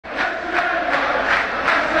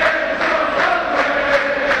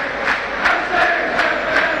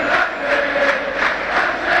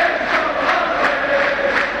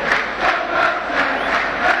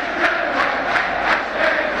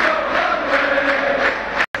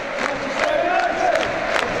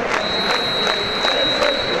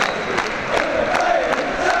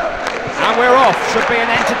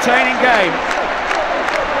entertaining game.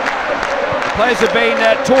 The players have been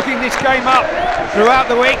talking this game up throughout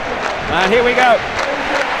the week, and here we go.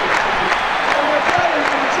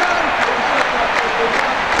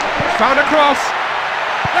 Found a cross,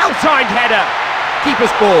 well-timed header,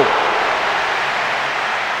 keeper's ball.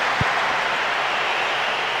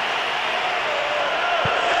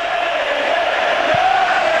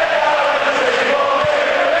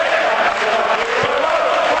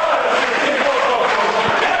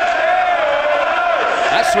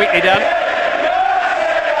 That's sweetly done.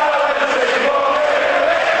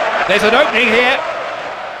 There's an opening here.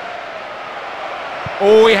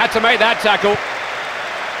 Oh, he had to make that tackle.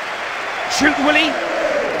 Shoot, will he?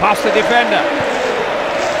 Past the defender.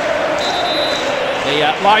 The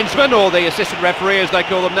linesman, or the assistant referee as they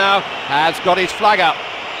call them now, has got his flag up.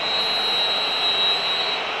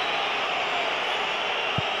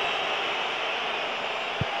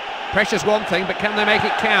 Pressure's one thing, but can they make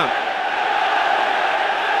it count?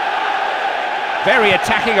 Very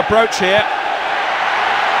attacking approach here.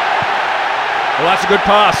 Well, that's a good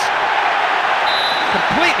pass.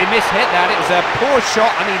 Completely mishit that. It was a poor shot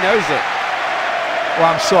and he knows it. Well,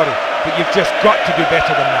 I'm sorry, but you've just got to do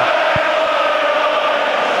better than that.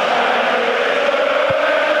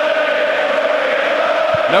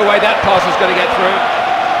 No way that pass is going to get through.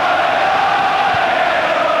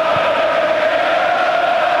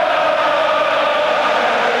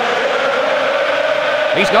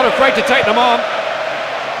 He's not afraid to take them on.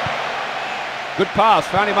 Good pass,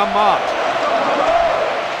 found him unmarked.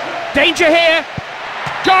 Danger here.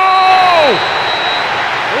 Goal!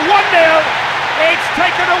 1-0. It's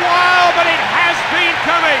taken a while, but it has been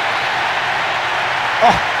coming.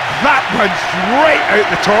 Oh, that one's right out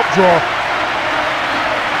the top drawer.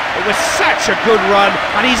 It was such a good run,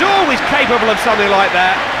 and he's always capable of something like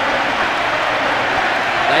that.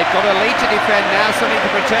 They've got a lead to defend now, something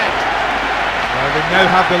to protect. Well, they now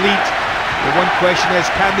have the lead. The one question is,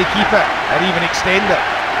 can they keep it or even extend it?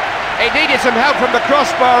 It needed some help from the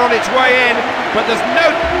crossbar on its way in, but there's no...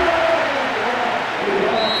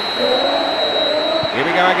 Here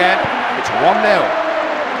we go again. It's 1-0.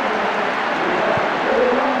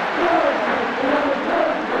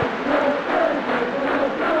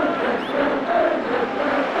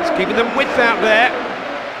 It's keeping them width out there.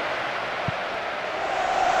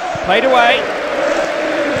 Played away.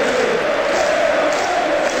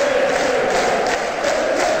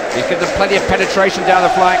 He's given them plenty of penetration down the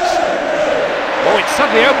flanks. Oh, it's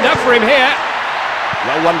suddenly opened up for him here.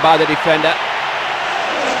 Well won by the defender.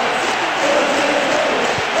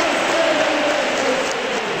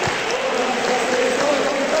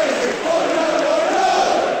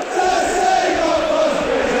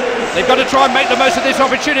 They've got to try and make the most of this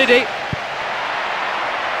opportunity.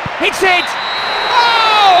 Hits it!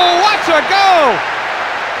 Oh, what a goal!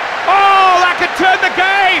 Oh, that could turn the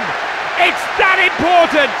game! It's that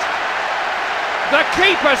important! The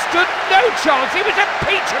keeper stood no chance. He was a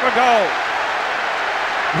peach of a goal.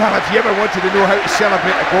 Well, if you ever wanted to know how to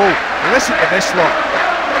celebrate a goal, listen to this lot.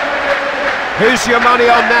 Who's your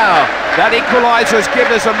money on now? That equaliser's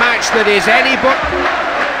given us a match that is any but...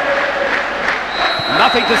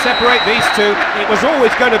 Nothing to separate these two. It was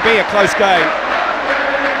always going to be a close game.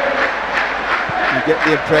 You get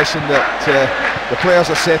the impression that the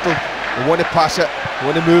players are settled. They want to pass it, they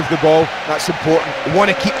want to move the ball. That's important. They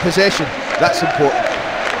want to keep possession. That's important.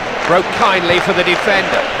 Broke kindly for the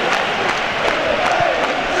defender.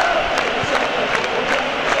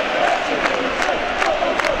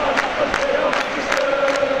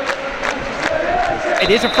 It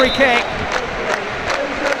is a free kick.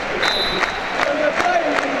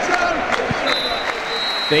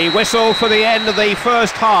 The whistle for the end of the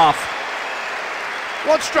first half.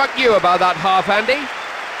 What struck you about that half, Andy?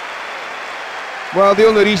 Well, the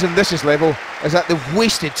only reason this is level is that they've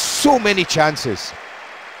wasted so many chances.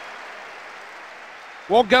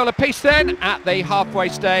 One goal apiece then at the halfway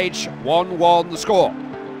stage, 1-1 the score.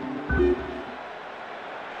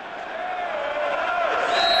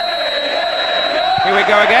 Here we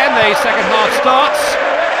go again, the second half starts,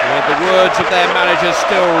 with the words of their managers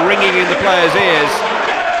still ringing in the players' ears.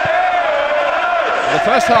 The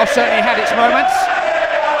first half certainly had its moments.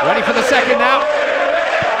 Ready for the second now.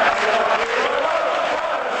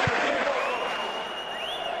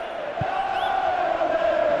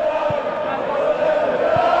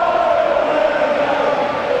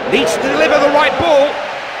 Needs to deliver the right ball.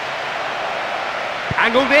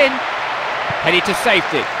 Angled in. Headed to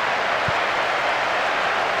safety.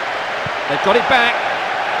 They've got it back.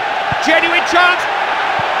 Genuine chance.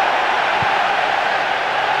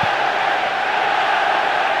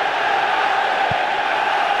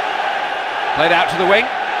 Played out to the wing.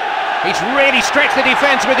 He's really stretched the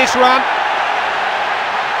defence with this run.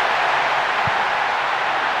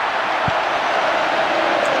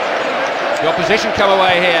 The opposition come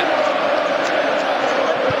away here.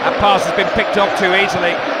 That pass has been picked up too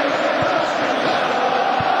easily.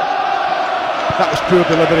 That was poor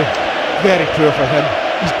delivery. Very poor for him.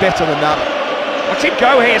 He's better than that. Watch him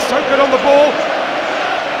go here, so good on the ball.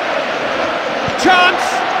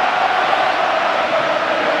 Chance!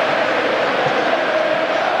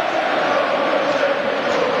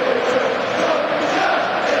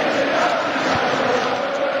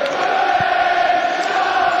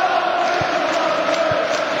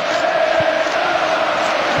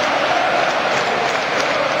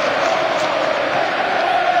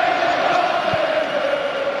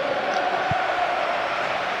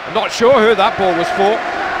 I'm not sure who that ball was for.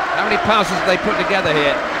 How many passes have they put together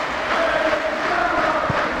here?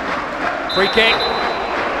 Free kick.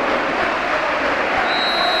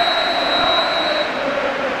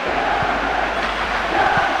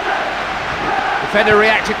 Defender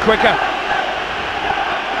reacted quicker.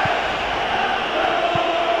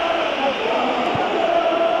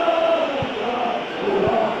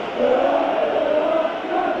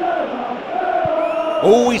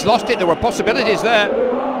 Oh, he's lost it. There were possibilities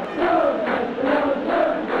there.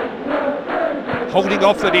 Holding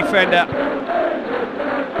off the defender.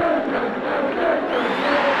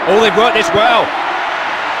 Oh, they've worked this well.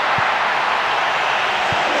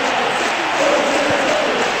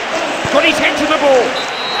 Got his head to the ball.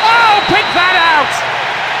 Oh, pick that out!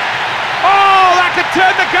 Oh, that could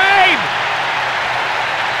turn the game!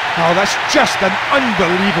 Oh, that's just an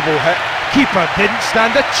unbelievable hit. Keeper didn't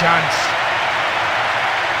stand a chance.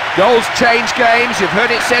 Goals change games, you've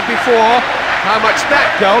heard it said before. How much that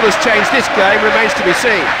goal has changed this game remains to be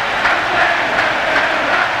seen.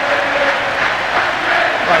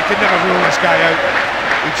 Well, he could never rule this guy out.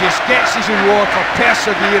 He just gets his reward for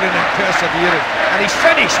persevering and persevering. And his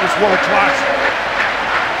finish was world class.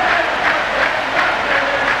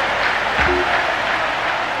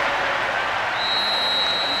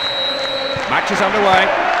 Match is underway.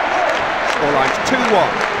 Scoreline's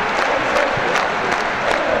 2-1.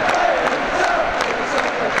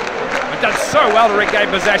 Done so well to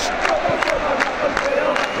regain possession.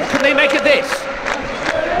 What can they make of this?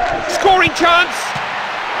 Scoring chance.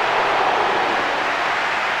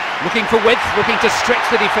 Looking for width, looking to stretch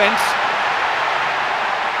the defence.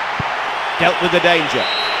 Dealt with the danger.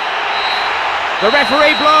 The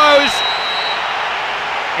referee blows.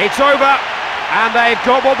 It's over, and they've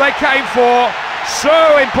got what they came for.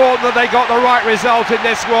 So important that they got the right result in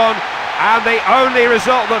this one, and the only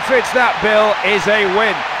result that fits that bill is a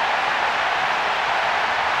win.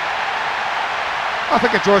 I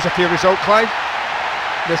think a draw is a fair result, Clive.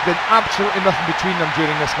 There's been absolutely nothing between them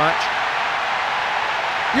during this match.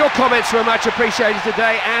 Your comments were much appreciated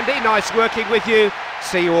today, Andy. Nice working with you.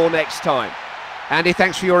 See you all next time. Andy,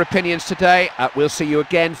 thanks for your opinions today. We'll see you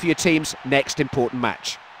again for your team's next important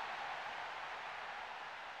match.